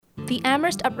The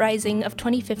Amherst Uprising of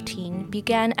 2015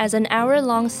 began as an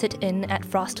hour-long sit-in at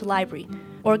Frost Library,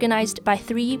 organized by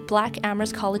 3 Black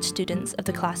Amherst College students of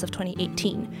the class of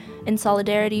 2018, in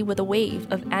solidarity with a wave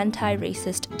of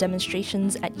anti-racist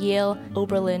demonstrations at Yale,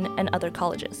 Oberlin, and other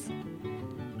colleges.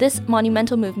 This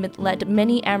monumental movement led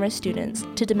many Amherst students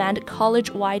to demand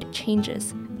college-wide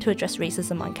changes to address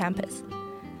racism on campus.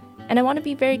 And I want to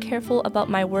be very careful about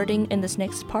my wording in this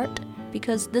next part,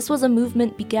 because this was a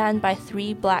movement began by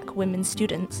 3 Black women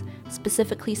students,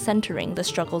 specifically centering the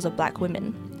struggles of Black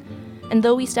women. And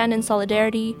though we stand in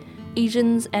solidarity,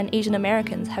 Asians and Asian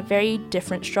Americans have very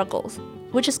different struggles,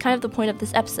 which is kind of the point of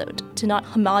this episode, to not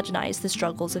homogenize the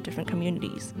struggles of different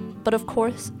communities. But of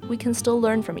course, we can still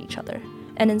learn from each other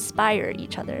and inspire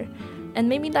each other. And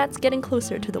maybe that's getting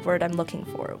closer to the word I'm looking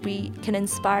for. We can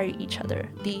inspire each other.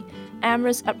 The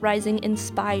Amherst Uprising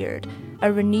inspired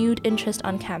a renewed interest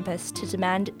on campus to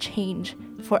demand change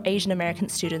for Asian American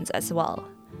students as well.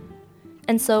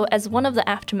 And so, as one of the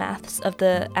aftermaths of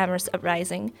the Amherst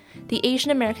Uprising, the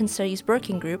Asian American Studies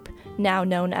Working Group, now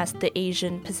known as the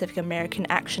Asian Pacific American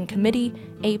Action Committee,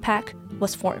 AAPI,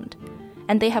 was formed.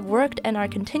 And they have worked and are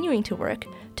continuing to work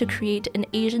to create an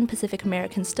Asian Pacific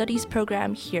American Studies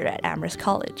program here at Amherst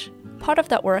College. Part of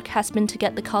that work has been to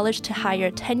get the college to hire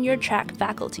tenure-track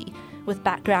faculty with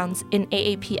backgrounds in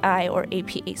AAPI or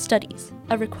APA studies.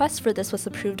 A request for this was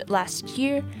approved last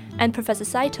year, and Professor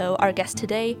Saito, our guest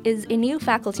today, is a new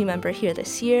faculty member here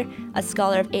this year, a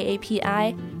scholar of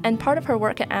AAPI, and part of her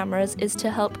work at Amherst is to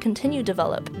help continue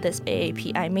develop this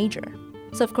AAPI major.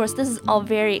 So of course, this is all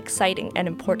very exciting and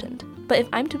important. But if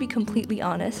I'm to be completely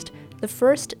honest, the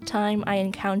first time I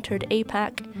encountered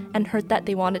APAC and heard that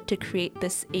they wanted to create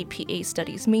this APA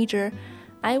studies major,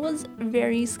 I was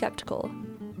very skeptical.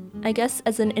 I guess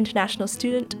as an international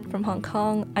student from Hong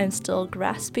Kong, I'm still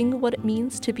grasping what it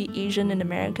means to be Asian in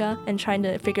America and trying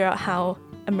to figure out how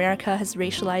America has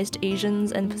racialized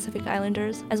Asians and Pacific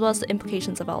Islanders, as well as the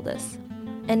implications of all this.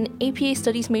 An APA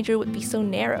studies major would be so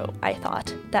narrow, I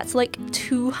thought. That's like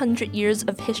 200 years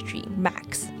of history,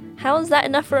 max. How is that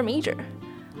enough for a major?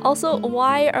 Also,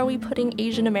 why are we putting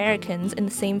Asian Americans in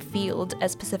the same field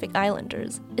as Pacific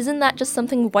Islanders? Isn't that just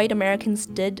something white Americans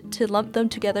did to lump them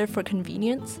together for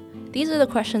convenience? These are the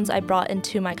questions I brought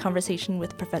into my conversation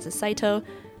with Professor Saito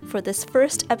for this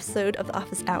first episode of the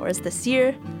Office Hours this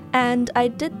year, and I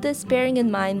did this bearing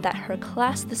in mind that her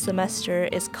class this semester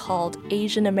is called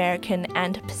Asian American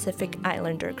and Pacific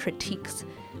Islander Critiques,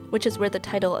 which is where the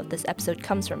title of this episode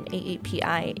comes from,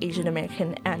 AAPI, Asian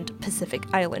American and Pacific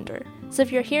Islander. So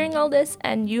if you're hearing all this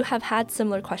and you have had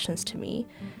similar questions to me,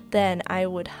 then I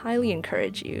would highly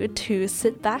encourage you to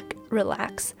sit back,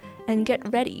 relax, and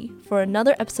get ready for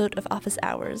another episode of Office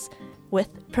Hours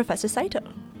with Professor Saito.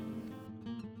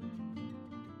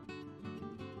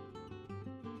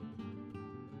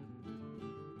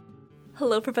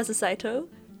 Hello, Professor Saito.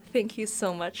 Thank you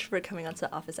so much for coming onto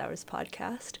the Office Hours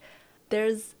podcast.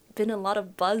 There's been a lot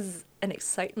of buzz and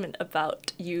excitement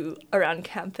about you around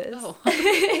campus,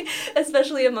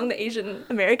 especially among the Asian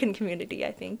American community,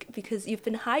 I think, because you've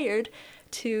been hired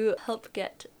to help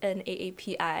get an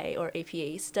AAPI or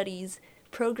APA studies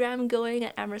program going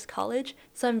at Amherst College.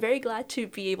 So I'm very glad to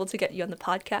be able to get you on the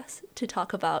podcast to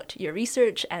talk about your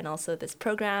research and also this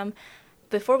program.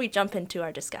 Before we jump into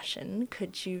our discussion,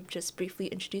 could you just briefly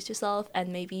introduce yourself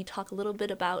and maybe talk a little bit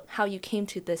about how you came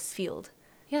to this field?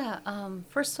 Yeah,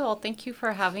 first of all, thank you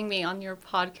for having me on your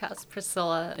podcast,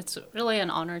 Priscilla. It's really an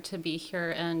honor to be here,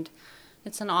 and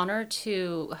it's an honor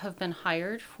to have been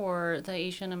hired for the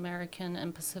Asian American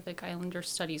and Pacific Islander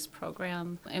Studies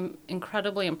program. I'm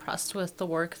incredibly impressed with the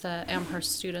work that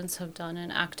Amherst students have done in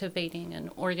activating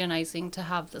and organizing to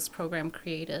have this program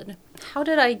created. How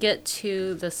did I get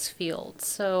to this field?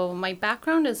 So my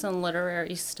background is in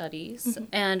literary studies,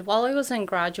 and while I was in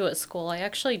graduate school, I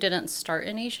actually didn't start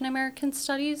in Asian American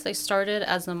studies. I started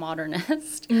as a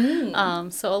modernist,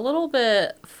 so a little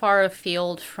bit far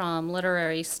afield from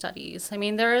literary studies. I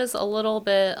mean, there is a little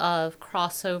bit of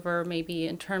crossover maybe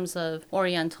in terms of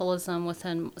Orientalism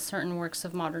within certain works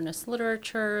of modernist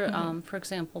literature, for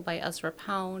example, by Ezra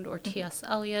Pound or T.S.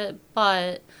 Eliot,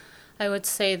 but I would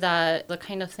say that the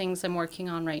kind of things I'm working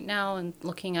on right now and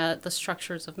looking at the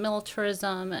structures of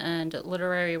militarism and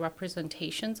literary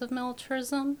representations of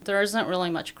militarism, there isn't really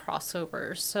much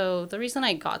crossover. So the reason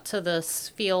I got to this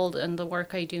field and the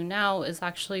work I do now is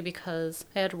actually because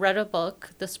I had read a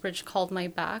book, This Bridge Called My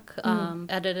Back,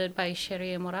 edited by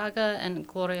Sherie Moraga and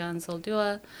Gloria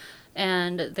Anzaldúa.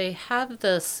 And they have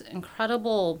this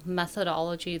incredible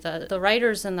methodology that the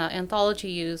writers in that anthology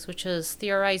use, which is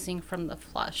theorizing from the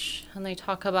flesh. And they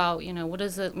talk about, what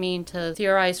does it mean to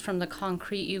theorize from the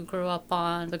concrete you grew up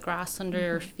on, the grass under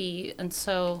your feet. And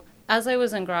so as I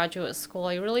was in graduate school,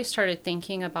 I really started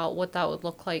thinking about what that would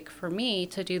look like for me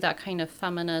to do that kind of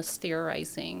feminist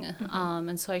theorizing.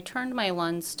 And so I turned my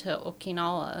lens to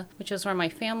Okinawa, which is where my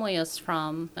family is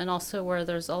from, and also where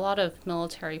there's a lot of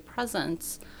military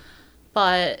presence.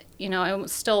 But, I'm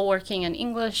still working in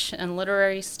English and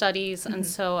literary studies. And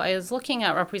so I was looking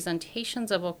at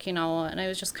representations of Okinawa, and I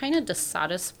was just kind of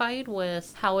dissatisfied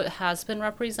with how it has been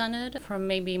represented from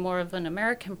maybe more of an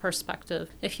American perspective.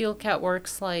 If you look at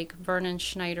works like Vernon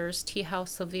Schneider's Tea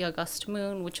House of the August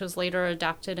Moon, which was later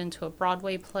adapted into a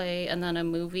Broadway play and then a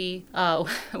movie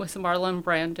with Marlon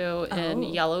Brando in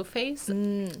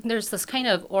Yellowface, there's this kind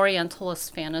of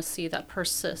Orientalist fantasy that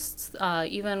persists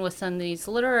even within these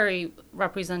literary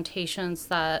representations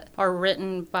that are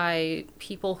written by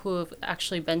people who have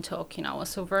actually been to Okinawa.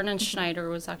 So Vernon Schneider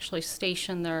was actually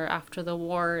stationed there after the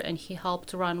war, and he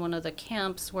helped run one of the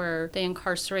camps where they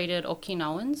incarcerated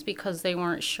Okinawans because they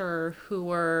weren't sure who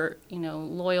were,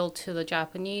 loyal to the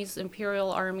Japanese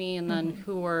Imperial Army and then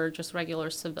who were just regular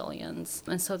civilians.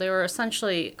 And so they were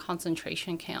essentially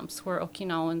concentration camps where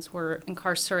Okinawans were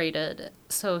incarcerated.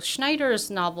 So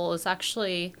Schneider's novel is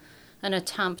actually an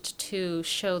attempt to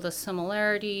show the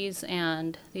similarities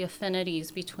and the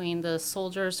affinities between the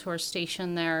soldiers who are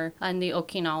stationed there and the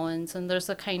Okinawans. And there's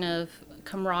a kind of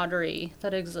camaraderie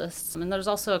that exists. And there's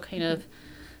also a kind of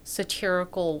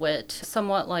satirical wit,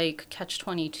 somewhat like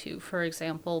Catch-22, for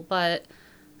example. But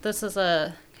this is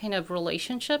a kind of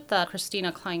relationship that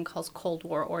Christina Klein calls Cold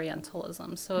War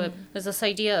Orientalism. So it is this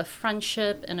idea of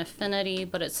friendship and affinity,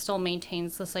 but it still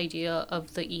maintains this idea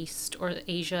of the East or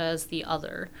Asia as the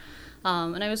other.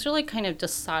 And I was really kind of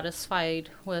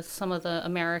dissatisfied with some of the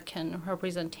American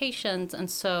representations, and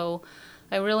so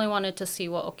I really wanted to see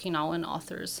what Okinawan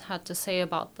authors had to say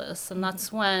about this. And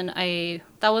that's when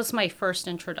that was my first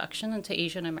introduction into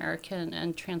Asian American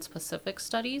and Trans-Pacific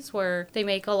studies, where they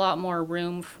make a lot more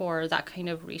room for that kind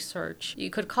of research. You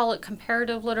could call it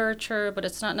comparative literature, but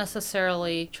it's not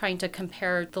necessarily trying to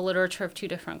compare the literature of two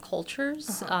different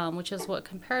cultures, which is what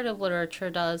comparative literature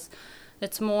does.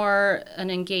 It's more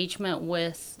an engagement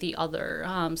with the other.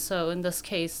 So in this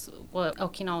case, what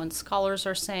Okinawan scholars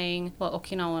are saying, what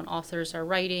Okinawan authors are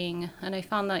writing. And I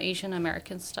found that Asian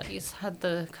American studies had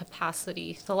the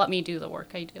capacity to let me do the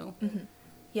work I do.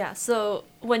 Yeah, so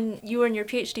when you were in your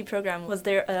PhD program, was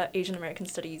there an Asian American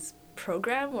studies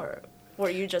program, or were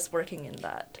you just working in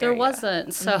that There area?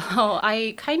 wasn't. So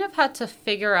I kind of had to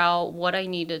figure out what I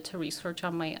needed to research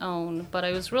on my own. But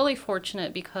I was really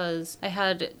fortunate because I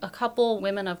had a couple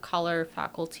women of color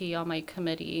faculty on my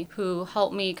committee who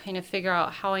helped me kind of figure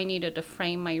out how I needed to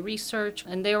frame my research.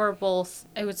 And they were both,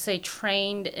 I would say,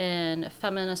 trained in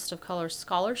feminist of color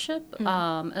scholarship,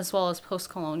 as well as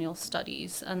post-colonial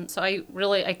studies. And so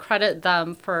I credit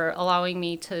them for allowing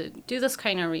me to do this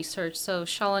kind of research. So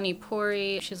Shalini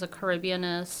Puri, she's a Caribbeanist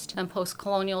and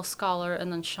post-colonial scholar,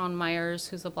 and then Sean Myers,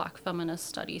 who's a Black feminist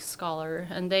studies scholar.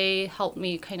 And they helped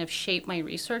me kind of shape my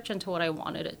research into what I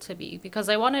wanted it to be, because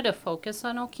I wanted to focus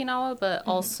on Okinawa, but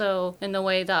also in the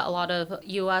way that a lot of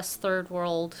U.S. third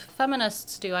world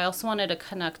feminists do. I also wanted to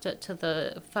connect it to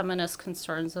the feminist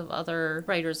concerns of other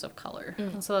writers of color.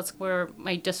 And so that's where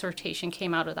my dissertation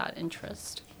came out of that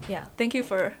interest. Yeah, thank you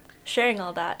for sharing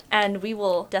all that. And we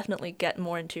will definitely get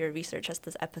more into your research as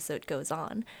this episode goes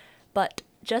on. But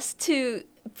just to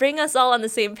bring us all on the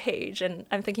same page, and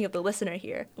I'm thinking of the listener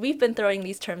here, we've been throwing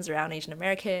these terms around: Asian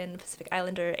American, Pacific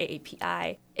Islander,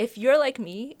 AAPI. If you're like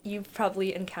me, you've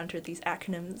probably encountered these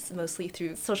acronyms mostly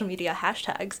through social media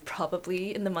hashtags,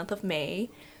 probably in the month of May,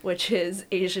 which is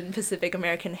Asian Pacific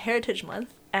American Heritage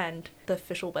Month, and the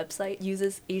official website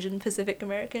uses Asian Pacific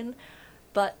American.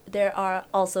 But there are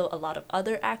also a lot of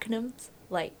other acronyms,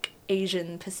 like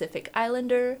Asian Pacific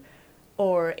Islander,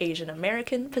 or Asian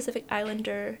American Pacific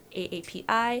Islander,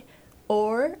 AAPI,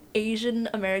 or Asian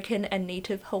American and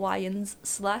Native Hawaiians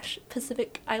 /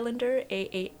 Pacific Islander,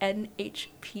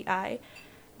 AANHPI.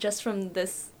 Just from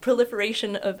this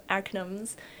proliferation of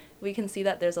acronyms, we can see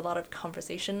that there's a lot of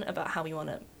conversation about how we want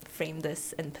to frame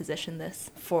this and position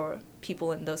this for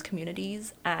people in those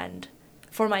communities. And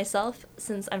for myself,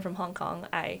 since I'm from Hong Kong,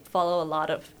 I follow a lot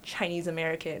of Chinese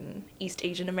American, East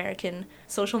Asian American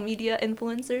social media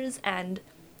influencers, and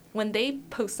when they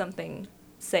post something,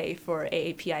 say for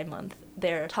AAPI month,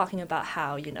 they're talking about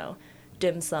how,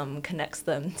 dim sum connects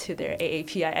them to their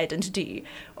AAPI identity,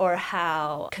 or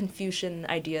how Confucian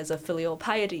ideas of filial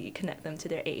piety connect them to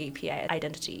their AAPI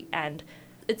identity. And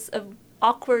it's a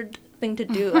awkward thing to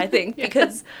do, I think,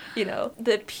 because,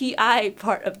 the PI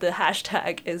part of the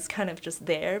hashtag is kind of just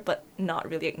there, but not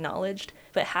really acknowledged.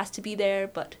 But it has to be there,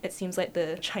 but it seems like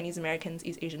the Chinese Americans,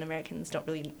 East Asian Americans don't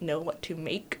really know what to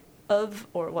make of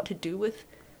or what to do with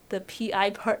the PI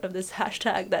part of this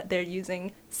hashtag that they're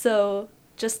using. So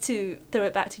just to throw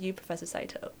it back to you, Professor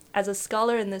Saito, as a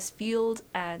scholar in this field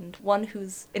and one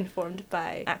who's informed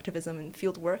by activism and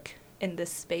field work in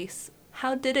this space,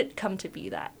 how did it come to be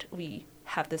that we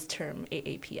have this term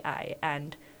AAPI,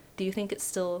 and do you think it's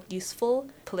still useful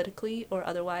politically or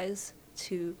otherwise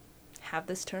to have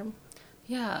this term?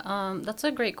 Yeah, that's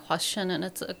a great question, and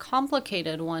it's a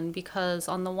complicated one because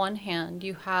on the one hand,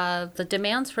 you have the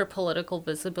demands for political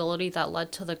visibility that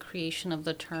led to the creation of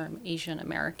the term Asian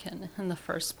American in the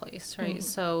first place, right? Mm-hmm.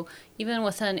 So even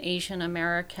within Asian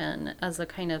American as a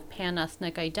kind of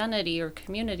pan-ethnic identity or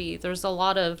community, there's a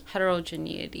lot of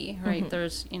heterogeneity, right? Mm-hmm.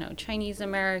 There's, Chinese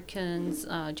Americans,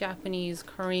 Japanese,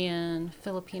 Korean,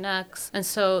 Filipinx, and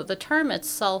so the term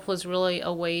itself was really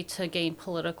a way to gain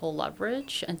political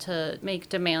leverage and to make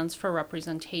demands for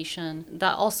representation.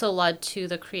 That also led to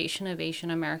the creation of Asian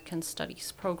American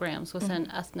studies programs within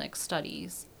mm-hmm. ethnic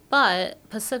studies. But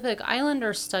Pacific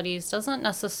Islander studies doesn't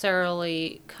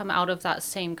necessarily come out of that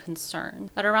same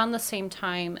concern. At around the same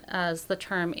time as the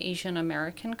term Asian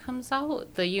American comes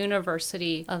out, the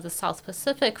University of the South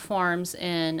Pacific forms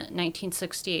in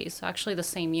 1968, so actually the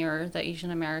same year that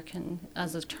Asian American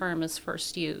as a term is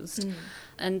first used. Mm.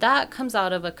 And that comes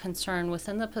out of a concern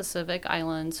within the Pacific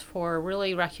Islands for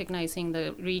really recognizing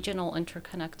the regional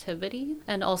interconnectivity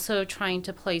and also trying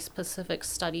to place Pacific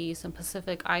studies and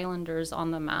Pacific Islanders on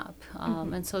the map.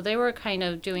 Mm-hmm. And so they were kind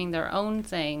of doing their own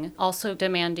thing, also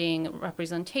demanding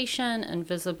representation and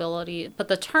visibility. But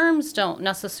the terms don't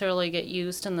necessarily get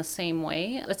used in the same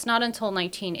way. It's not until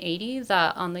 1980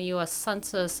 that on the U.S.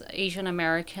 Census, Asian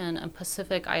American and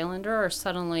Pacific Islander are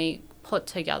suddenly put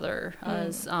together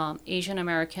as Asian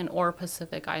American or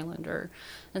Pacific Islander.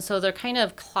 And so they're kind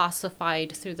of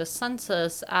classified through the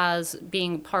census as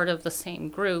being part of the same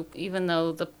group, even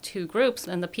though the two groups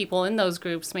and the people in those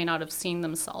groups may not have seen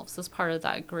themselves as part of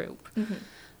that group. Mm-hmm.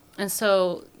 And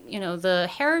so, the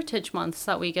heritage months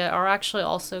that we get are actually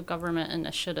also government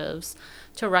initiatives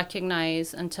to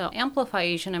recognize and to amplify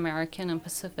Asian American and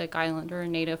Pacific Islander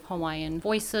and Native Hawaiian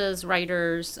voices,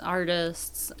 writers,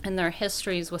 artists, and their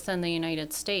histories within the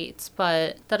United States.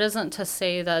 But that isn't to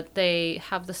say that they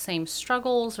have the same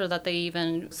struggles or that they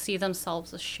even see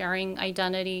themselves as sharing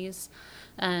identities.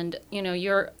 And,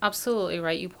 you're absolutely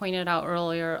right. You pointed out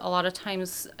earlier, a lot of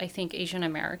times I think Asian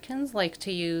Americans like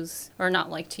to use, or not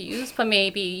like to use, but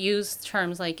maybe use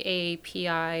terms like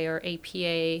AAPI or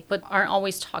APA, but aren't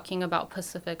always talking about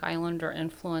Pacific Islander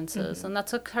influences. Mm-hmm. And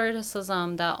that's a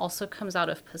criticism that also comes out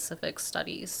of Pacific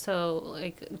studies. So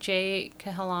like J.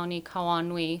 Kehalani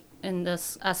Kawanui, in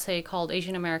this essay called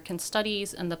Asian American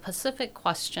Studies and the Pacific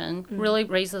Question, really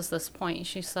raises this point.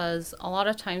 She says a lot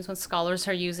of times when scholars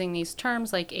are using these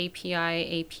terms like API,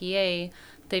 APA,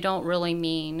 they don't really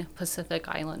mean Pacific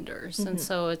Islanders. Mm-hmm. And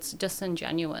so it's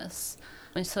disingenuous.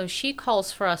 And so she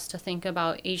calls for us to think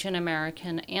about Asian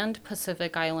American and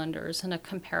Pacific Islanders in a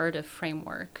comparative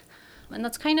framework. And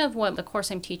that's kind of what the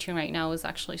course I'm teaching right now is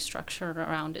actually structured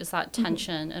around, is that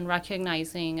tension mm-hmm. and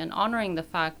recognizing and honoring the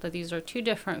fact that these are two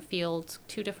different fields,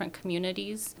 two different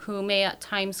communities who may at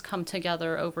times come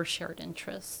together over shared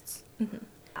interests. Mm-hmm.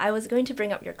 I was going to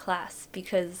bring up your class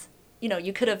because,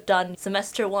 you could have done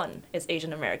semester 1 is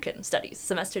Asian American Studies,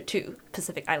 semester 2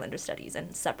 Pacific Islander Studies,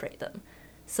 and separate them.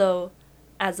 So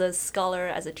as a scholar,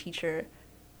 as a teacher,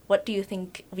 what do you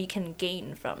think we can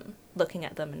gain from looking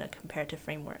at them in a comparative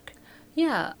framework?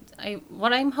 Yeah,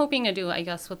 what I'm hoping to do, I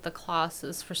guess, with the class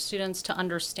is for students to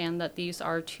understand that these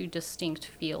are two distinct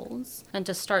fields and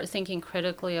to start thinking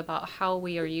critically about how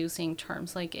we are using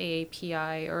terms like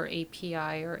AAPI or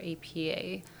API or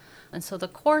APA. And so the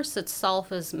course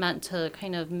itself is meant to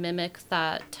kind of mimic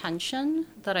that tension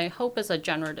that I hope is a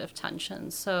generative tension.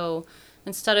 So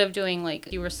instead of doing,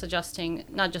 like you were suggesting,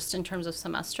 not just in terms of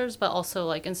semesters, but also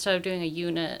like instead of doing a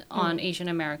unit on Asian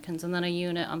Americans and then a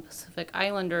unit on Pacific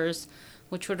Islanders,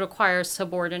 which would require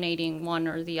subordinating one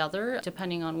or the other,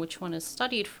 depending on which one is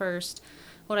studied first,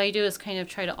 what I do is kind of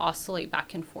try to oscillate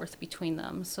back and forth between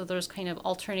them. So there's kind of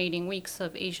alternating weeks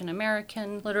of Asian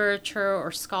American literature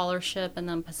or scholarship and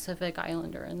then Pacific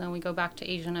Islander. And then we go back to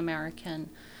Asian American.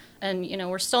 And,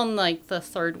 we're still in like the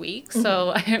third week,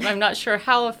 so I'm not sure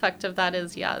how effective that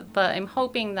is yet. But I'm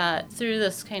hoping that through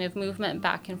this kind of movement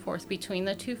back and forth between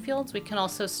the two fields, we can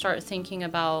also start thinking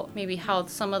about maybe how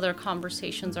some of their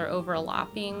conversations are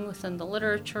overlapping within the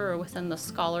literature or within the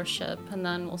scholarship. And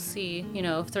then we'll see,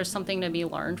 if there's something to be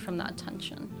learned from that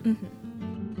tension.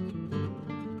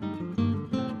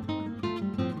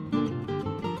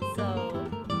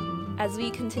 As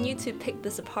we continue to pick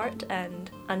this apart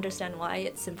and understand why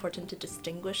it's important to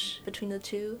distinguish between the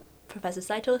two, Professor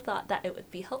Saito thought that it would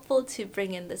be helpful to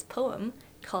bring in this poem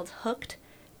called Hooked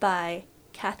by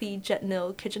Kathy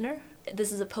Jetnil Kitchener.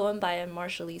 This is a poem by a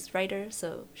Marshallese writer,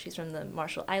 so she's from the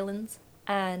Marshall Islands.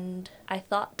 And I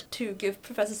thought to give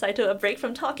Professor Saito a break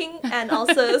from talking, and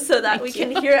also so that we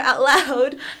can hear it out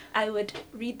loud, I would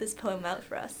read this poem out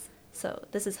for us. So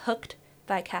this is Hooked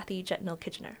by Kathy Jetnil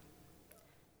Kitchener.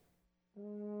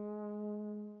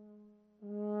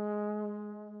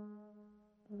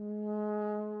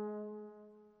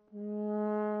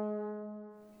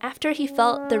 After he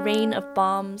felt the rain of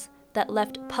bombs that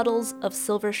left puddles of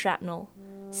silver shrapnel,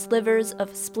 slivers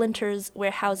of splinters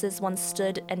where houses once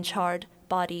stood and charred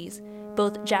bodies,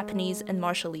 both Japanese and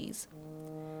Marshallese.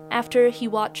 After he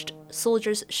watched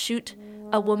soldiers shoot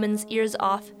a woman's ears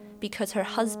off because her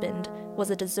husband was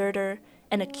a deserter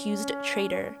and accused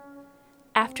traitor.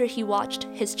 After he watched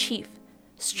his chief,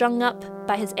 strung up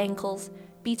by his ankles,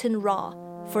 beaten raw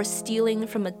for stealing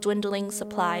from a dwindling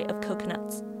supply of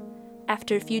coconuts.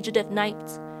 After fugitive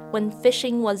nights, when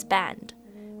fishing was banned,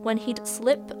 when he'd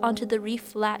slip onto the reef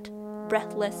flat,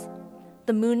 breathless,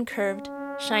 the moon curved,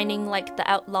 shining like the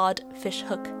outlawed fish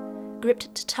hook,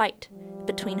 gripped tight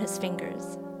between his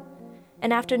fingers.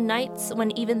 And after nights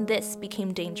when even this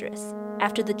became dangerous,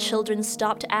 after the children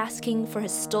stopped asking for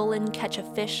his stolen catch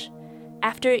of fish,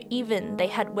 after even they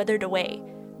had withered away,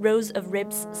 rows of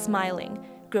ribs smiling,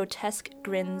 grotesque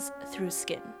grins through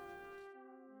skin.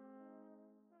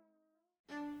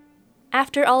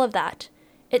 After all of that,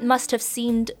 it must have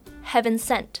seemed heaven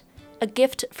sent, a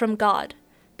gift from God,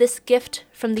 this gift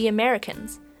from the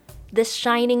Americans, this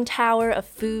shining tower of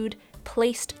food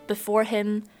placed before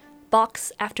him,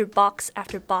 box after box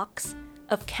after box,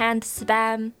 of canned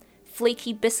Spam,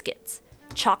 flaky biscuits,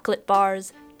 chocolate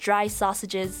bars, dry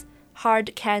sausages,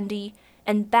 hard candy,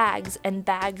 and bags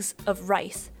of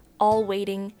rice, all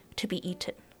waiting to be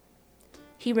eaten.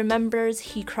 He remembers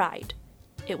he cried.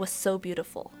 It was so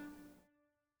beautiful.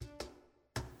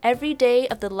 Every day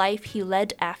of the life he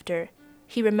led after,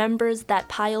 he remembers that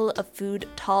pile of food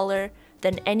taller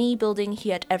than any building he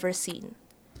had ever seen.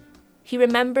 He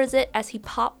remembers it as he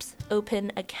pops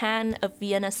open a can of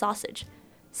Vienna sausage,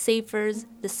 savors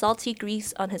the salty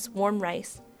grease on his warm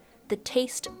rice, the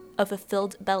taste of a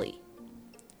filled belly.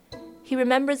 He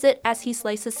remembers it as he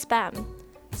slices Spam,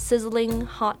 sizzling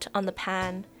hot on the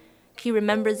pan. He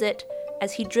remembers it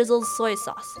as he drizzles soy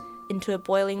sauce into a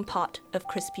boiling pot of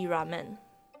crispy ramen.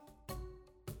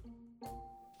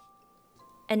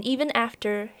 And even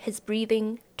after his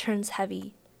breathing turns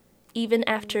heavy, even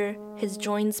after his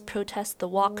joints protest the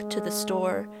walk to the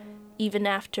store, even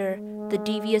after the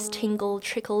devious tingle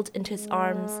trickled into his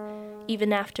arms,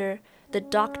 even after the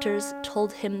doctors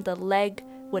told him the leg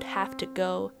would have to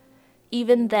go,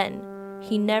 even then,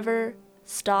 he never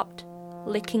stopped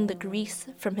licking the grease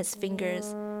from his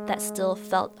fingers that still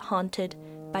felt haunted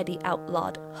by the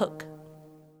outlawed hook.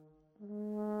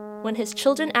 When his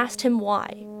children asked him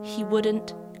why, he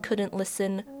couldn't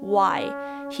listen,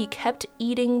 why he kept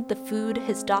eating the food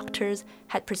his doctors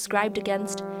had prescribed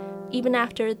against, even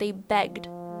after they begged,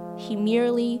 he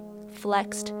merely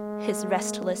flexed his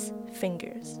restless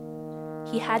fingers.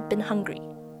 He had been hungry.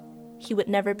 He would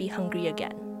never be hungry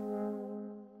again.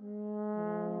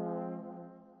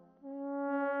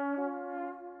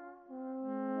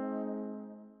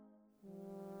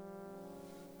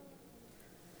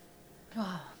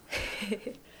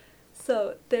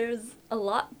 So there's a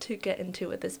lot to get into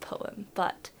with this poem,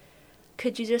 but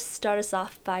could you just start us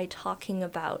off by talking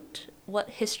about what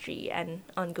history and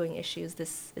ongoing issues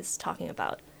this is talking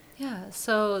about? Yeah,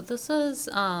 so this is,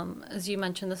 as you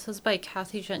mentioned, this is by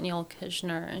Kathy Jetnil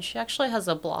Kitchener, and she actually has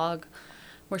a blog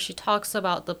where she talks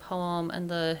about the poem and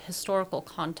the historical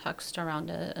context around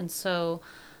it. And so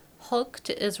Hooked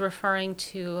is referring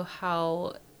to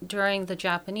how during the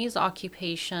Japanese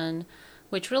occupation,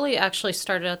 which really actually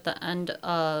started at the end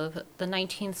of the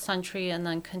 19th century and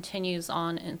then continues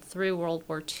on through World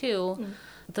War II,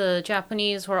 the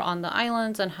Japanese were on the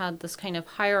islands and had this kind of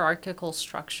hierarchical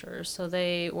structure. So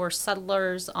they were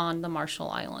settlers on the Marshall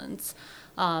Islands.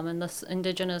 And the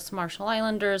indigenous Marshall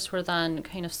Islanders were then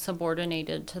kind of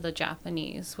subordinated to the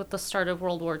Japanese. With the start of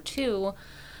World War II,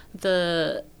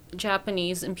 the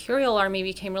Japanese Imperial Army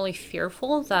became really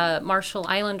fearful that Marshall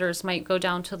Islanders might go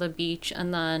down to the beach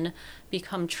and then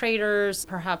become traitors,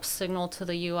 perhaps signal to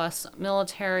the U.S.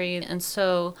 military. And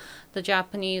so the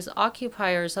Japanese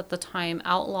occupiers at the time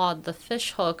outlawed the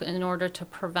fish hook in order to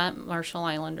prevent Marshall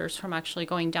Islanders from actually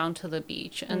going down to the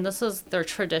beach. And this is their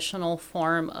traditional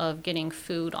form of getting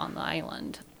food on the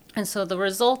island. And so the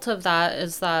result of that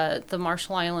is that the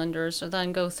Marshall Islanders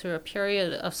then go through a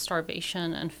period of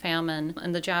starvation and famine.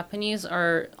 And the Japanese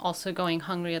are also going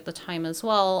hungry at the time as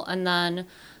well. And then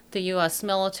the U.S.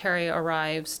 military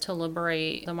arrives to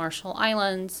liberate the Marshall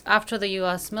Islands. After the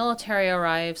U.S. military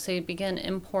arrives, they begin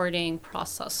importing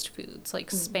processed foods like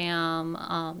spam,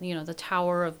 the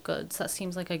Tower of Goods. That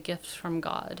seems like a gift from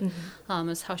God,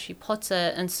 is how she puts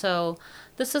it. And so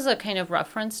this is a kind of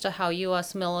reference to how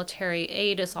U.S. military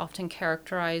aid is often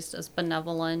characterized as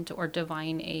benevolent or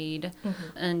divine aid.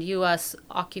 And U.S.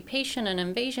 occupation and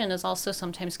invasion is also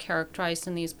sometimes characterized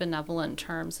in these benevolent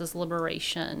terms as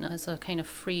liberation, as a kind of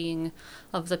freeing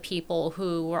of the people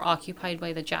who were occupied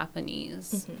by the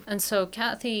Japanese. And so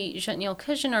Kathy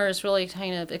Jetniel-Kijiner is really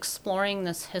kind of exploring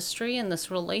this history and this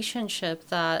relationship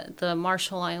that the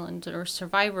Marshall Islander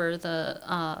survivor,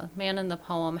 the man in the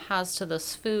poem, has to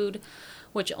this food,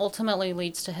 which ultimately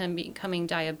leads to him becoming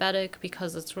diabetic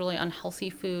because it's really unhealthy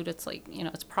food. It's like,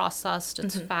 it's processed,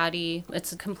 it's fatty.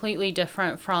 It's completely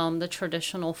different from the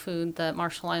traditional food that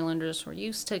Marshall Islanders were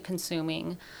used to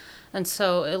consuming. And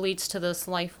so it leads to this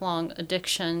lifelong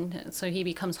addiction. So he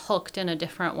becomes hooked in a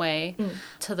different way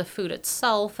to the food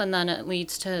itself. And then it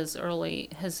leads to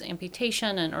his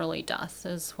amputation and early death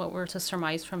is what we're to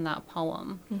surmise from that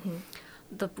poem.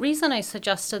 The reason I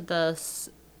suggested this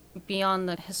beyond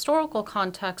the historical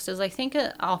context is I think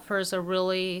it offers a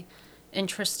really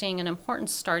interesting and important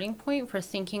starting point for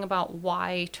thinking about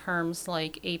why terms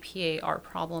like APA are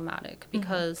problematic,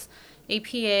 because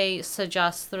APA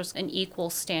suggests there's an equal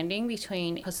standing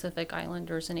between Pacific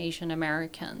Islanders and Asian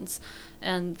Americans.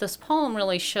 And this poem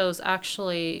really shows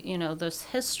actually, this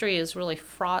history is really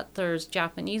fraught. There's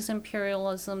Japanese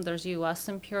imperialism, there's U.S.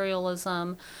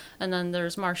 imperialism, and then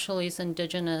there's Marshallese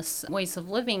indigenous ways of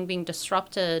living being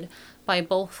disrupted by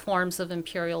both forms of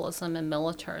imperialism and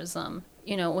militarism.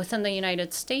 Within the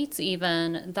United States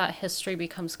even, that history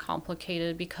becomes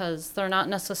complicated because they're not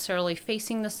necessarily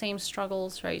facing the same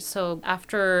struggles, right? So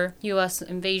after U.S.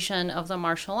 invasion of the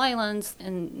Marshall Islands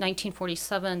in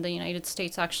 1947, the United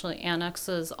States actually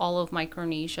annexes all of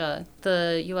Micronesia.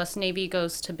 The U.S. Navy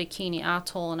goes to Bikini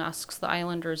Atoll and asks the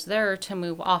islanders there to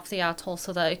move off the atoll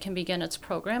so that it can begin its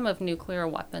program of nuclear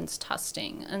weapons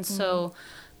testing. And so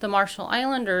the Marshall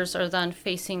Islanders are then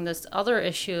facing this other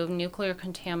issue of nuclear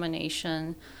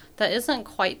contamination that isn't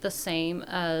quite the same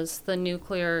as the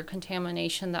nuclear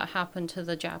contamination that happened to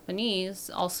the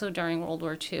Japanese also during World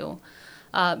War II.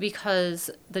 Because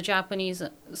the Japanese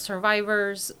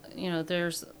survivors,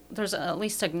 there's at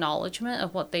least acknowledgement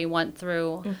of what they went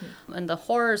through and the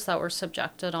horrors that were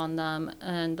subjected on them.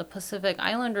 And the Pacific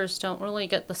Islanders don't really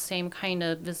get the same kind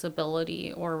of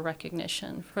visibility or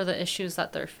recognition for the issues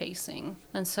that they're facing.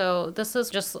 And so this is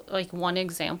just like one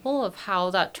example of how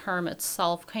that term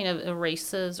itself kind of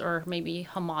erases or maybe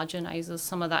homogenizes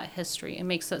some of that history. It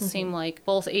makes it seem like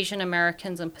both Asian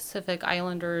Americans and Pacific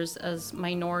Islanders as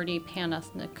minority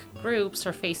pan-ethnic groups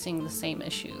are facing the same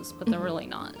issues, but they're really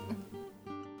not.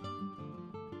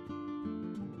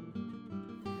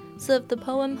 So the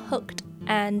poem Hooked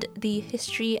and the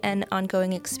history and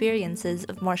ongoing experiences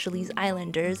of Marshallese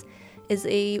Islanders is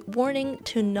a warning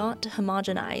to not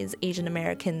homogenize Asian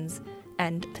Americans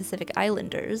and Pacific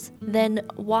Islanders, then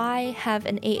why have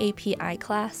an AAPI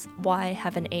class? Why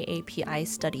have an AAPI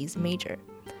studies major?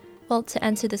 Well, to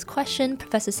answer this question,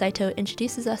 Professor Saito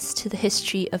introduces us to the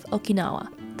history of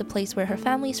Okinawa, the place where her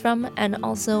family's from and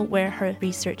also where her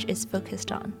research is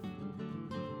focused on.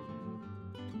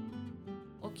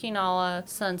 Okinawa,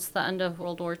 since the end of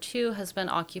World War II, has been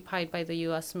occupied by the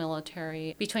U.S.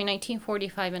 military. Between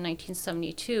 1945 and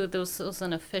 1972, this was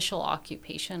an official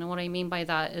occupation. And what I mean by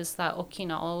that is that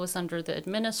Okinawa was under the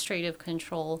administrative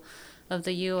control of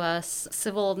the U.S.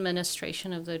 Civil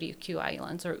Administration of the Ryukyu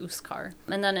Islands, or USCAR.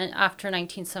 And then after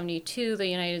 1972, the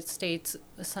United States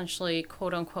essentially,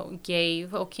 quote-unquote, gave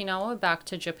Okinawa back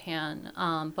to Japan.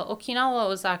 But Okinawa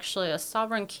was actually a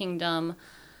sovereign kingdom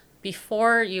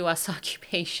before U.S.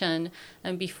 occupation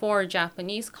and before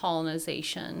Japanese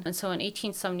colonization. And so in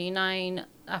 1879,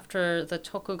 after the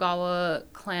Tokugawa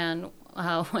clan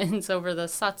wins over the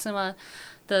Satsuma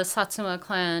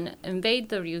clan invade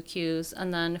the Ryukyus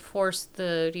and then force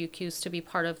the Ryukyus to be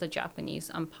part of the Japanese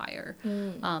Empire.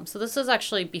 So this is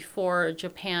actually before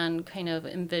Japan kind of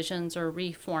envisions or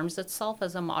reforms itself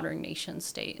as a modern nation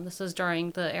state. This is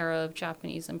during the era of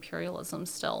Japanese imperialism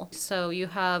still. So you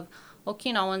have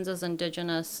Okinawans as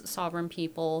indigenous sovereign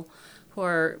people who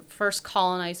are first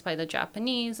colonized by the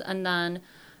Japanese, and then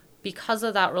because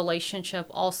of that relationship,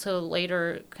 also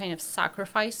later kind of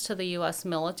sacrificed to the U.S.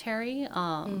 military.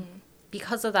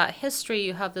 Because of that history,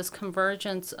 you have this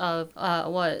convergence of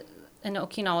what in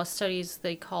Okinawa studies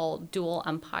they call dual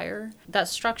empire that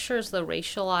structures the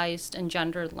racialized and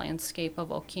gendered landscape of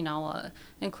Okinawa,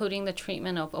 including the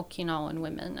treatment of Okinawan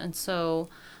women. And so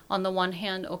on the one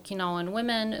hand, Okinawan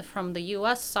women from the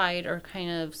U.S. side are kind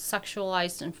of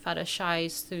sexualized and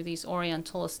fetishized through these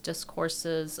Orientalist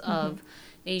discourses of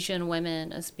Asian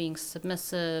women as being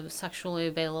submissive, sexually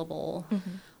available.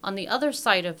 On the other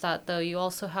side of that, though, you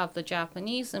also have the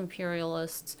Japanese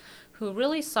imperialists who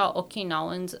really saw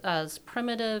Okinawans as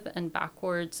primitive and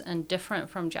backwards and different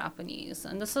from Japanese.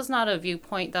 And this is not a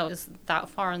viewpoint that was that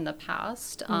far in the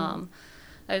past.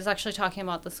 I was actually talking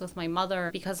about this with my mother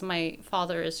because my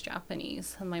father is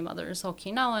Japanese and my mother is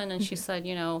Okinawan, and she said,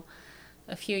 you know,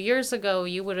 a few years ago,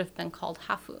 you would have been called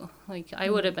hafu. Like, I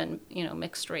would have been, you know,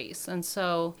 mixed race. And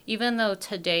so even though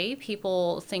today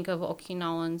people think of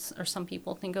Okinawans, or some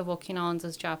people think of Okinawans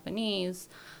as Japanese,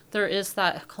 there is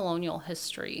that colonial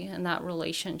history and that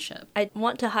relationship. I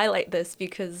want to highlight this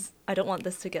because I don't want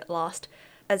this to get lost.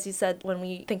 As you said, when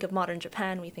we think of modern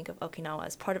Japan, we think of Okinawa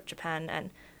as part of Japan, and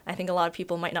I think a lot of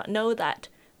people might not know that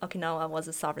Okinawa was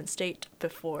a sovereign state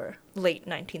before late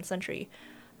 19th century.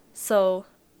 So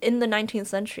in the 19th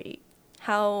century,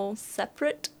 how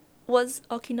separate was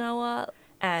Okinawa,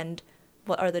 and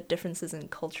what are the differences in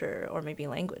culture or maybe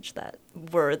language that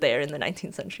were there in the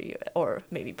 19th century or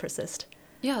maybe persist?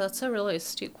 Yeah, that's a really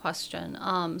astute question.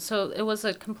 So it was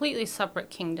a completely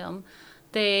separate kingdom.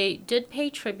 They did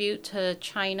pay tribute to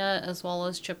China as well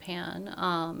as Japan.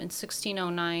 In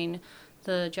 1609,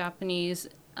 the Japanese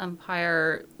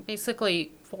Empire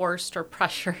basically forced or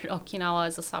pressured Okinawa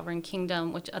as a sovereign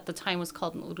kingdom, which at the time was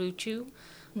called Uruchu,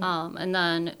 and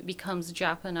then becomes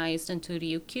Japanized into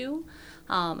Ryukyu.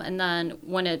 And then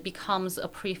when it becomes a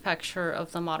prefecture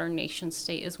of the modern nation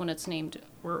state is when it's named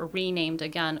or renamed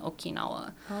again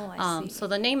Okinawa. Oh, I see. So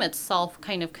the name itself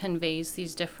kind of conveys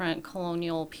these different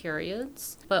colonial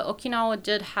periods. But Okinawa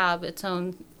did have its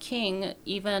own king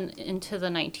even into the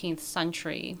 19th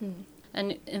century.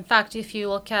 And in fact, if you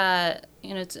look at,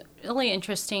 you know, it's really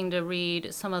interesting to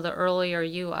read some of the earlier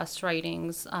U.S.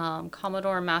 writings.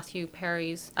 Commodore Matthew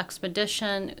Perry's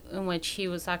expedition, in which he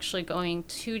was actually going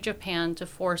to Japan to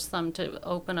force them to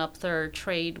open up their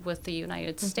trade with the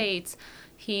United States,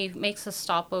 he makes a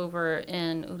stopover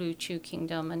in Uruchu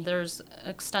Kingdom, and there's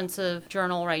extensive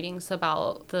journal writings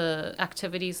about the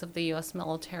activities of the U.S.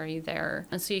 military there.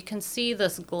 And so you can see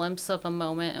this glimpse of a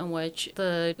moment in which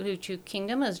the Uruchu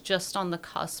Kingdom is just on the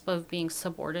cusp of being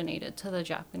subordinated to the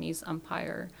Japanese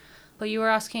Empire. But you were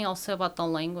asking also about the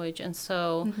language, and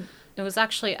so it was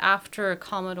actually after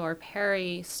Commodore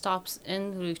Perry stops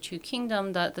in the Uruchu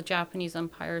Kingdom that the Japanese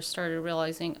Empire started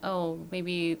realizing, oh,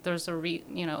 maybe there's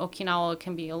Okinawa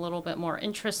can be a little bit more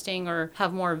interesting or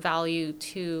have more value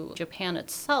to Japan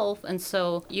itself. And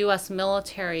so U.S.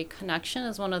 military connection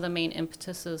is one of the main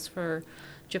impetuses for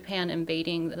Japan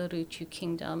invading the Uruchu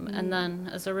Kingdom. And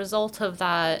then as a result of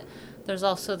that, there's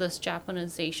also this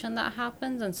Japanization that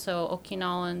happens, and so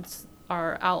Okinawans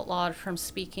are outlawed from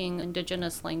speaking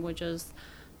indigenous languages.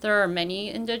 There are many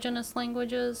indigenous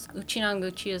languages.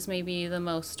 Uchinanguchi is maybe the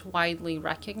most widely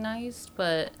recognized,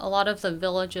 but a lot of the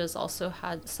villages also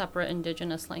had separate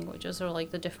indigenous languages, or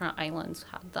like the different islands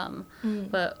had them.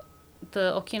 But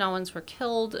the Okinawans were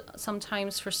killed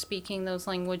sometimes for speaking those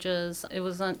languages. It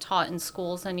wasn't taught in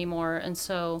schools anymore, and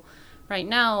so right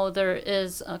now, there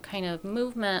is a kind of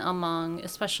movement among,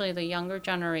 especially the younger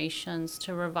generations,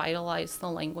 to revitalize the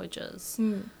languages.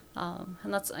 And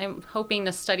I'm hoping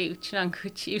to study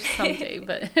Uchinanguchi someday.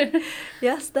 But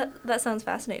Yes, that sounds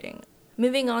fascinating.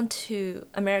 Moving on to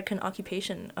American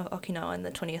occupation of Okinawa in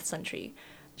the 20th century.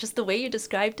 Just the way you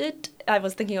described it, I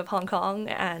was thinking of Hong Kong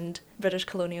and British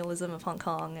colonialism of Hong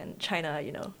Kong and China,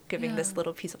 giving this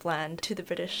little piece of land to the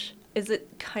British. Is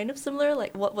it kind of similar?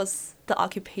 Like, what was the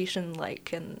occupation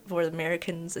like? And were the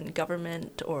Americans in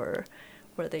government, or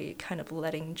were they kind of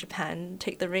letting Japan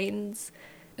take the reins?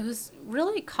 It was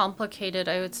really complicated,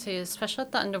 I would say, especially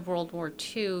at the end of World War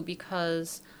II,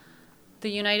 because the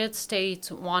United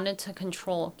States wanted to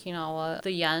control Okinawa.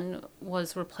 The yen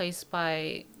was replaced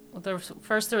by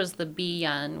first there was the B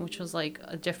yen, which was like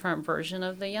a different version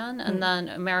of the yen, and then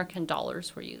American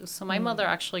dollars were used. So my mother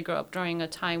actually grew up during a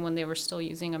time when they were still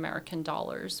using American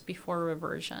dollars before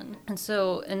reversion. And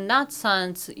so in that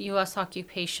sense, U.S.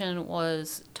 occupation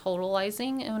was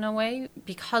totalizing in a way.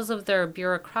 Because of their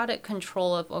bureaucratic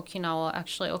control of Okinawa,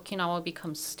 actually Okinawa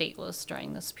becomes stateless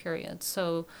during this period.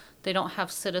 So they don't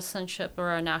have citizenship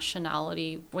or a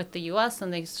nationality with the U.S.,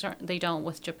 and they don't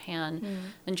with Japan.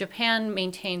 And Japan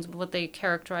maintains what they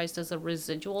characterized as a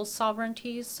residual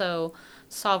sovereignty, so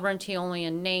sovereignty only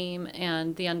in name,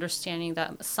 and the understanding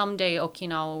that someday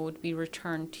Okinawa would be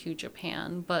returned to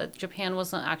Japan. But Japan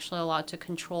wasn't actually allowed to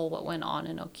control what went on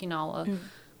in Okinawa.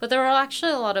 But there were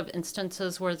actually a lot of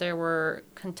instances where there were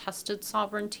contested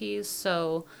sovereignties,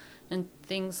 so and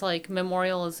things like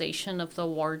memorialization of the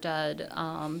war dead,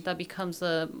 that becomes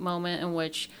a moment in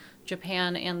which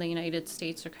Japan and the United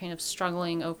States are kind of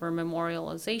struggling over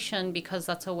memorialization because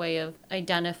that's a way of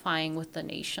identifying with the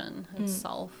nation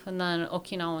itself. And then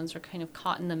Okinawans are kind of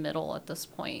caught in the middle at this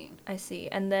point. I see.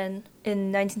 And then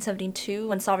in 1972,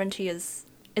 when sovereignty is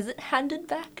it handed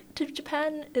back to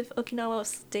Japan if Okinawa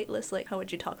was stateless? Like, how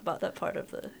would you talk about that part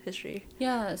of the history?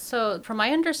 Yeah, so from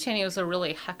my understanding, it was a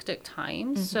really hectic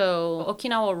time. So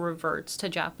Okinawa reverts to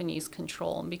Japanese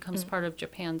control and becomes part of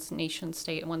Japan's nation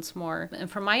state once more.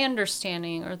 And from my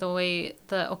understanding, or the way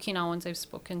the Okinawans I've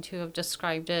spoken to have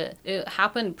described it, it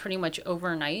happened pretty much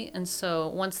overnight. And so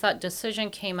once that decision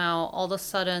came out, all of a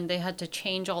sudden they had to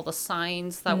change all the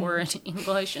signs that were in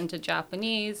English into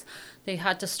Japanese. They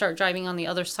had to start driving on the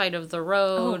other side of the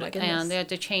road, and they had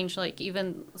to change like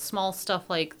even small stuff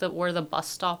like where the bus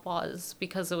stop was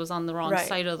because it was on the wrong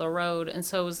side of the road. And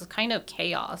so it was kind of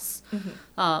chaos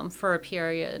for a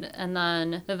period. And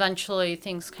then eventually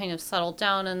things kind of settled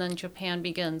down, and then Japan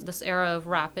begins this era of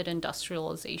rapid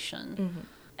industrialization.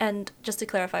 And just to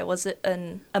clarify, was it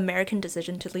an American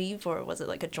decision to leave, or was it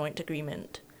like a joint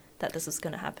agreement that this was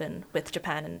going to happen with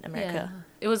Japan and America? Yeah.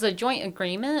 It was a joint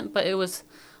agreement, but it was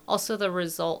also the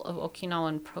result of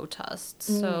Okinawan protests.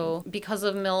 So because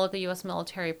of the U.S.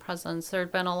 military presence, there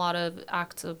had been a lot of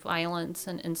acts of violence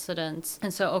and incidents.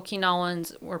 And so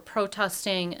Okinawans were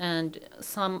protesting, and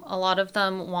a lot of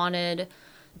them wanted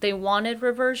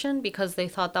reversion because they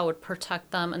thought that would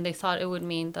protect them, and they thought it would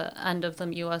mean the end of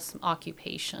the U.S.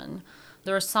 occupation.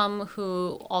 There were some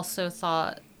who also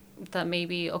thought that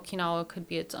maybe Okinawa could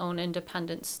be its own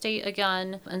independent state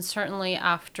again. And certainly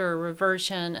after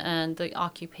reversion and the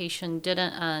occupation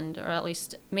didn't end, or at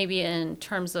least maybe in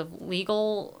terms of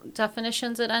legal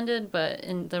definitions it ended, but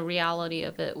in the reality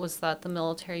of it was that the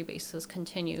military bases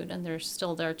continued, and they're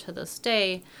still there to this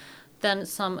day. Then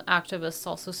some activists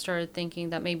also started thinking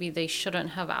that maybe they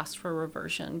shouldn't have asked for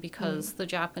reversion because the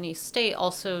Japanese state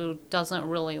also doesn't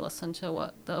really listen to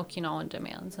what the Okinawan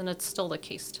demands, and it's still the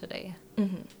case today.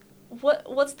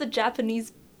 What's the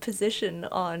Japanese position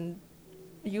on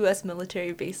U.S.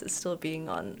 military bases still being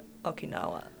on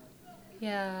Okinawa?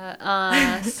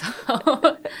 Yeah,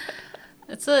 so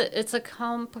it's a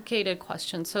complicated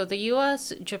question. So the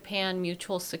U.S.-Japan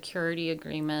Mutual Security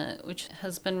Agreement, which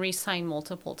has been re-signed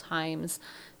multiple times,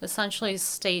 essentially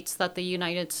states that the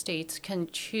United States can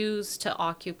choose to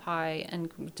occupy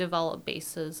and develop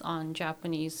bases on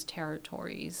Japanese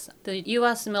territories. The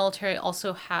U.S. military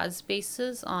also has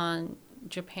bases on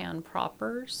Japan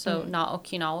proper, so not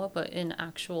Okinawa, but in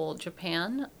actual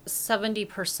Japan.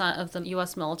 70% of the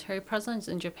U.S. military presence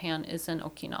in Japan is in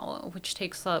Okinawa, which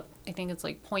takes up, I think it's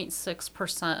like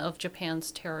 0.6% of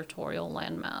Japan's territorial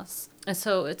landmass. And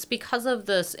so it's because of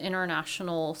this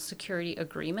international security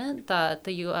agreement that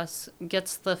the U.S.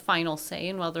 gets the final say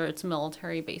in whether its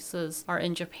military bases are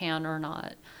in Japan or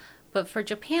not. But for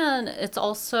Japan, it's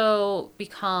also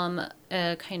become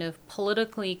a kind of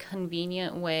politically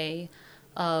convenient way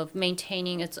of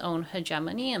maintaining its own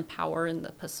hegemony and power in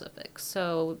the Pacific.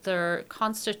 So their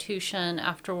constitution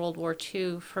after World War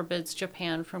II forbids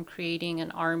Japan from creating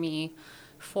an army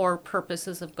for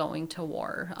purposes of going to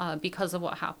war because of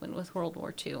what happened with World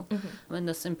War II and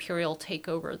this imperial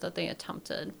takeover that they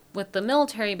attempted. With the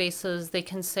military bases, they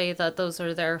can say that those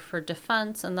are there for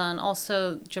defense, and then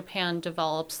also Japan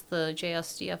develops the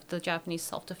JSDF, the Japanese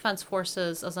Self-Defense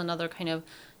Forces, as another kind of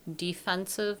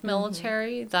defensive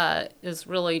military that is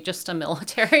really just a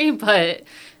military, but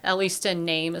at least in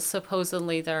name is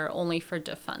supposedly there only for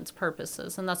defense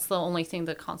purposes, and that's the only thing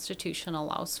the Constitution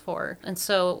allows for. And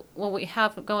so what we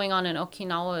have going on in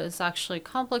Okinawa is actually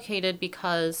complicated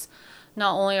because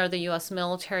not only are the U.S.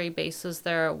 military bases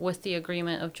there with the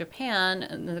agreement of Japan,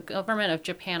 and the government of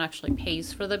Japan actually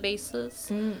pays for the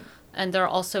bases, and they're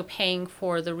also paying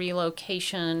for the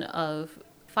relocation of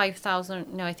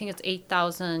 5,000, no, I think it's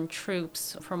 8,000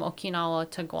 troops from Okinawa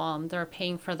to Guam. They're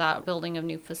paying for that building of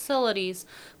new facilities.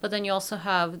 But then you also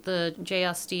have the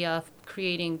JSDF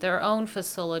creating their own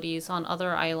facilities on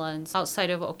other islands outside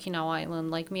of Okinawa Island,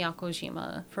 like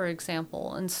Miyakojima, for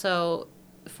example. And so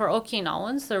for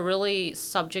Okinawans, they're really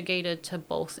subjugated to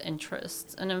both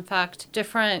interests. And in fact,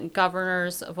 different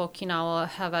governors of Okinawa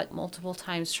have at multiple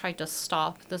times tried to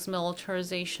stop this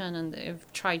militarization, and they've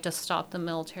tried to stop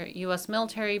the U.S.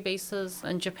 military bases.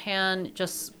 And Japan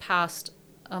just passed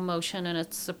a motion in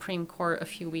its Supreme Court a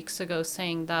few weeks ago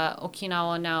saying that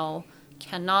Okinawa now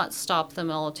cannot stop the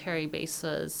military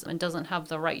bases and doesn't have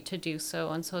the right to do so.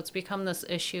 And so it's become this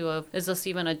issue of, is this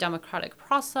even a democratic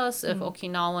process if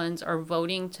Okinawans are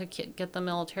voting to get the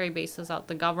military bases out?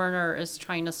 The governor is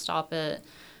trying to stop it,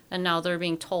 and now they're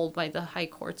being told by the high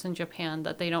courts in Japan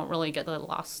that they don't really get the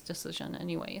last decision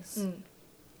anyways.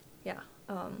 Yeah,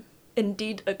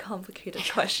 indeed a complicated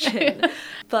question.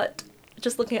 But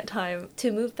just looking at time,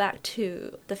 to move back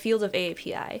to the field of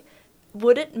AAPI,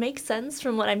 would it make sense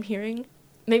from what I'm hearing?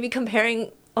 Maybe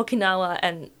comparing Okinawa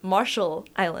and Marshall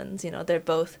Islands, they're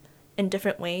both in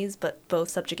different ways, but both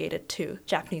subjugated to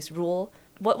Japanese rule.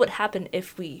 What would happen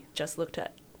if we just looked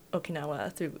at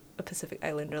Okinawa through a Pacific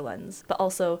Islander lens? But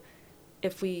also,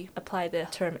 if we apply the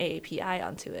term AAPI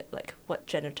onto it, like what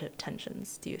generative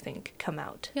tensions do you think come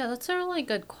out? Yeah, that's a really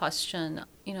good question.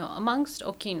 Amongst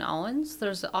Okinawans,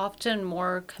 there's often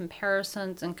more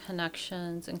comparisons and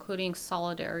connections, including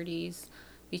solidarities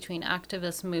between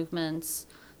activist movements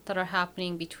that are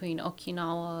happening between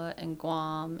Okinawa and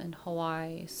Guam and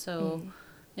Hawaii. So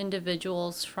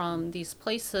individuals from these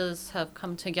places have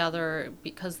come together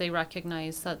because they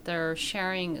recognize that they're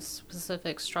sharing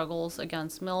specific struggles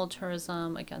against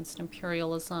militarism, against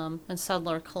imperialism, and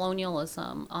settler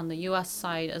colonialism on the U.S.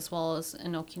 side, as well as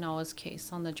in Okinawa's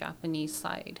case on the Japanese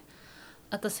side.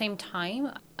 At the same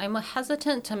time, I'm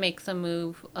hesitant to make the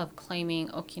move of claiming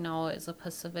Okinawa is a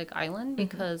Pacific island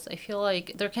because I feel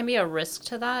like there can be a risk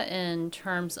to that in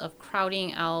terms of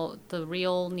crowding out the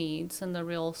real needs and the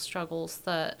real struggles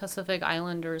that Pacific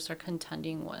Islanders are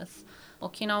contending with.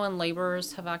 Okinawan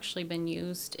laborers have actually been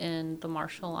used in the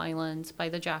Marshall Islands by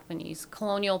the Japanese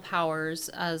colonial powers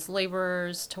as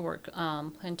laborers to work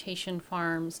plantation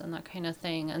farms and that kind of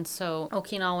thing. And so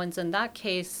Okinawans in that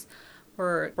case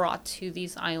were brought to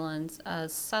these islands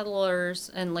as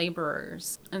settlers and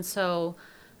laborers. And so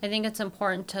I think it's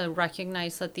important to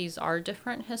recognize that these are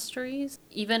different histories.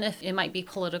 Even if it might be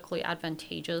politically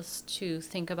advantageous to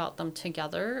think about them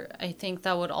together, I think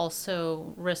that would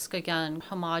also risk, again,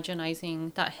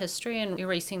 homogenizing that history and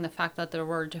erasing the fact that there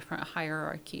were different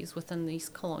hierarchies within these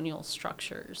colonial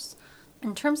structures.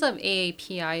 In terms of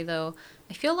AAPI, though,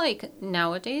 I feel like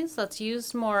nowadays that's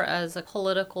used more as a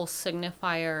political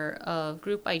signifier of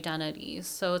group identities.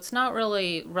 So it's not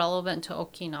really relevant to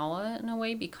Okinawa in a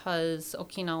way because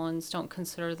Okinawans don't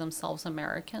consider themselves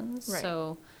Americans. Right.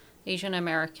 So Asian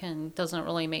American doesn't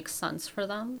really make sense for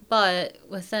them. But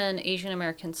within Asian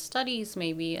American studies,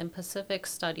 maybe, and Pacific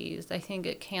studies, I think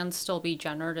it can still be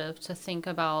generative to think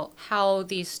about how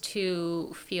these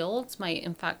two fields might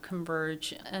in fact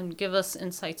converge and give us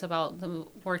insights about the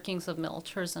workings of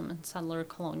militarism and settler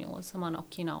colonialism on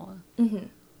Okinawa.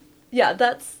 Yeah,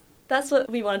 that's what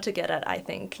we wanted to get at, I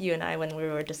think, you and I, when we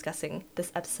were discussing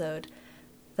this episode,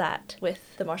 that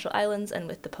with the Marshall Islands and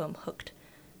with the poem Hooked,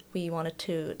 we wanted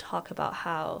to talk about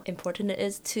how important it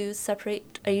is to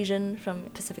separate Asian from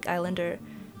Pacific Islander,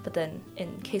 but then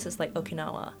in cases like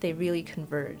Okinawa, they really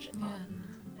converge. Yeah.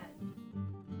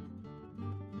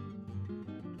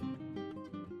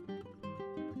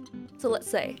 So let's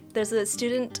say there's a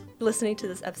student listening to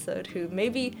this episode who may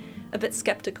be a bit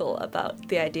skeptical about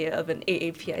the idea of an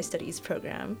AAPI studies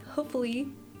program. Hopefully,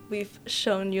 we've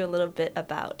shown you a little bit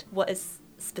about what is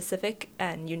specific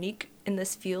and unique in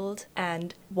this field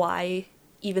and why,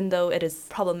 even though it is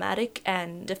problematic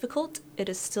and difficult, it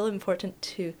is still important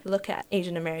to look at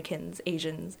Asian Americans,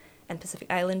 Asians, and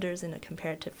Pacific Islanders in a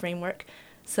comparative framework.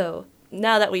 So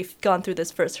now that we've gone through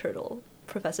this first hurdle,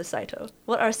 Professor Saito,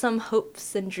 what are some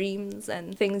hopes and dreams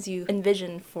and things you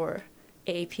envision for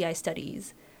AAPI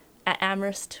studies at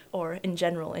Amherst or in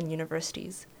general in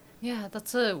universities? Yeah,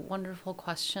 that's a wonderful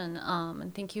question.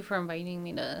 And thank you for inviting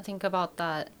me to think about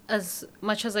that. As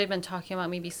much as I've been talking about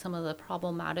maybe some of the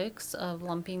problematics of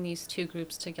lumping these two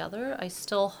groups together, I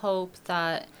still hope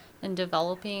that in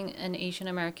developing an Asian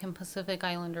American Pacific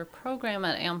Islander program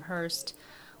at Amherst,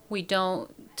 we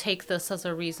don't take this as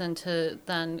a reason to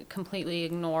then completely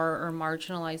ignore or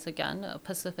marginalize again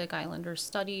Pacific Islander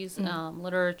studies,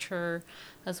 literature,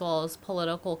 as well as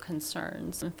political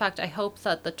concerns. In fact, I hope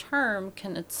that the term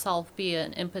can itself be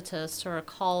an impetus or a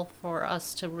call for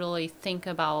us to really think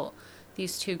about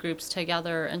these two groups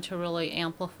together and to really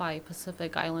amplify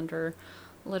Pacific Islander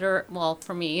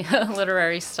for me,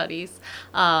 literary studies,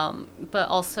 but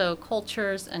also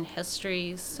cultures and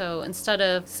histories. So instead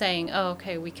of saying, oh,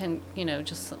 okay, we can,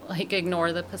 just like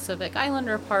ignore the Pacific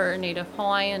Islander part or Native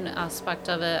Hawaiian aspect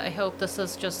of it, I hope this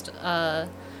is just a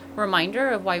reminder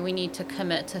of why we need to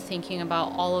commit to thinking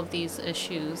about all of these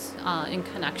issues in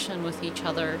connection with each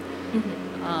other.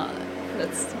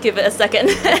 Let's give it a second.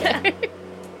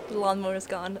 The lawnmower's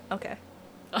gone. Okay.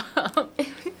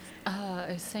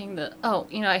 I was saying that,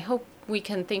 I hope we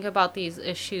can think about these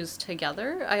issues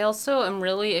together. I also am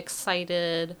really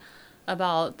excited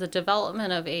about the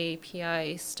development of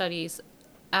AAPI studies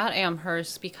at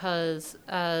Amherst because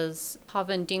as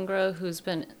Pavan Dhingra, who's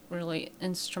been really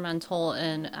instrumental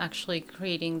in actually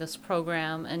creating this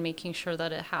program and making sure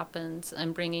that it happens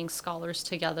and bringing scholars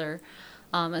together,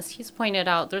 as he's pointed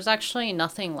out, there's actually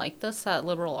nothing like this at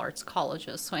liberal arts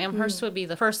colleges. So Amherst would be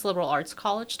the first liberal arts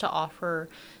college to offer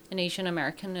an Asian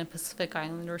American and Pacific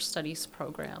Islander studies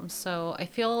program. So I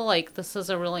feel like this is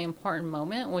a really important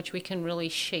moment in which we can really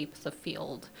shape the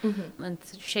field and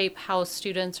shape how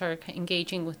students are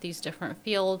engaging with these different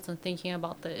fields and thinking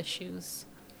about the issues.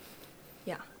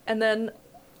 Yeah. And then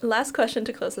last question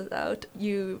to close us out.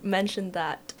 You mentioned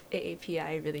that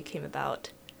AAPI really came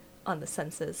about on the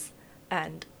census.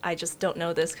 And I just don't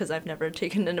know this because I've never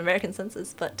taken an American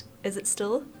census, but is it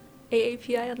still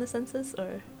AAPI on the census,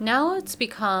 or? Now it's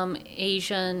become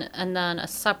Asian and then a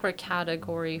separate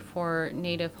category for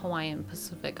Native Hawaiian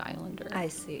Pacific Islander. I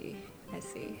see.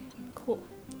 Cool.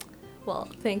 Well,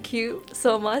 thank you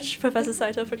so much, Professor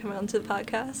Saito, for coming on to the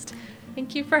podcast.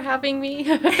 Thank you for having me.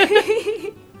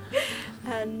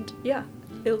 And yeah,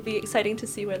 it'll be exciting to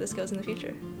see where this goes in the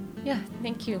future. Yeah,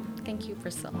 thank you. Thank you,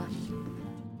 Priscilla.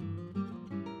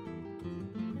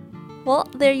 Well,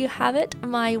 there you have it,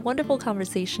 my wonderful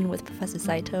conversation with Professor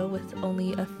Saito with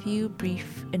only a few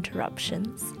brief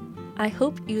interruptions. I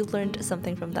hope you learned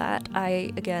something from that.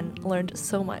 I, again, learned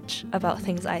so much about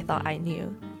things I thought I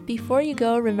knew. Before you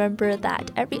go, remember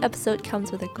that every episode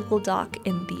comes with a Google Doc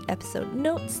in the episode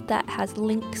notes that has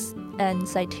links and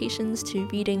citations to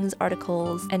readings,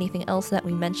 articles, anything else that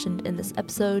we mentioned in this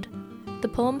episode. The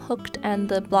poem Hooked and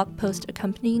the blog post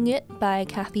accompanying it by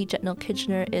Kathy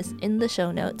Jetnell-Kitchener is in the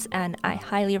show notes, and I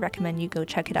highly recommend you go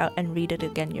check it out and read it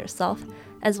again yourself,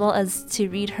 as well as to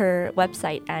read her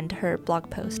website and her blog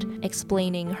post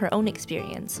explaining her own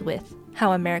experience with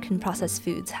how American processed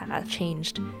foods have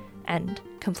changed and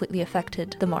completely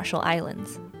affected the Marshall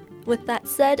Islands. With that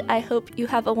said, I hope you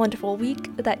have a wonderful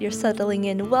week, that you're settling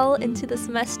in well into the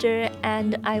semester,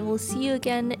 and I will see you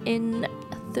again in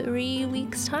 3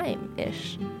 weeks'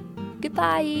 time-ish.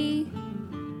 Goodbye!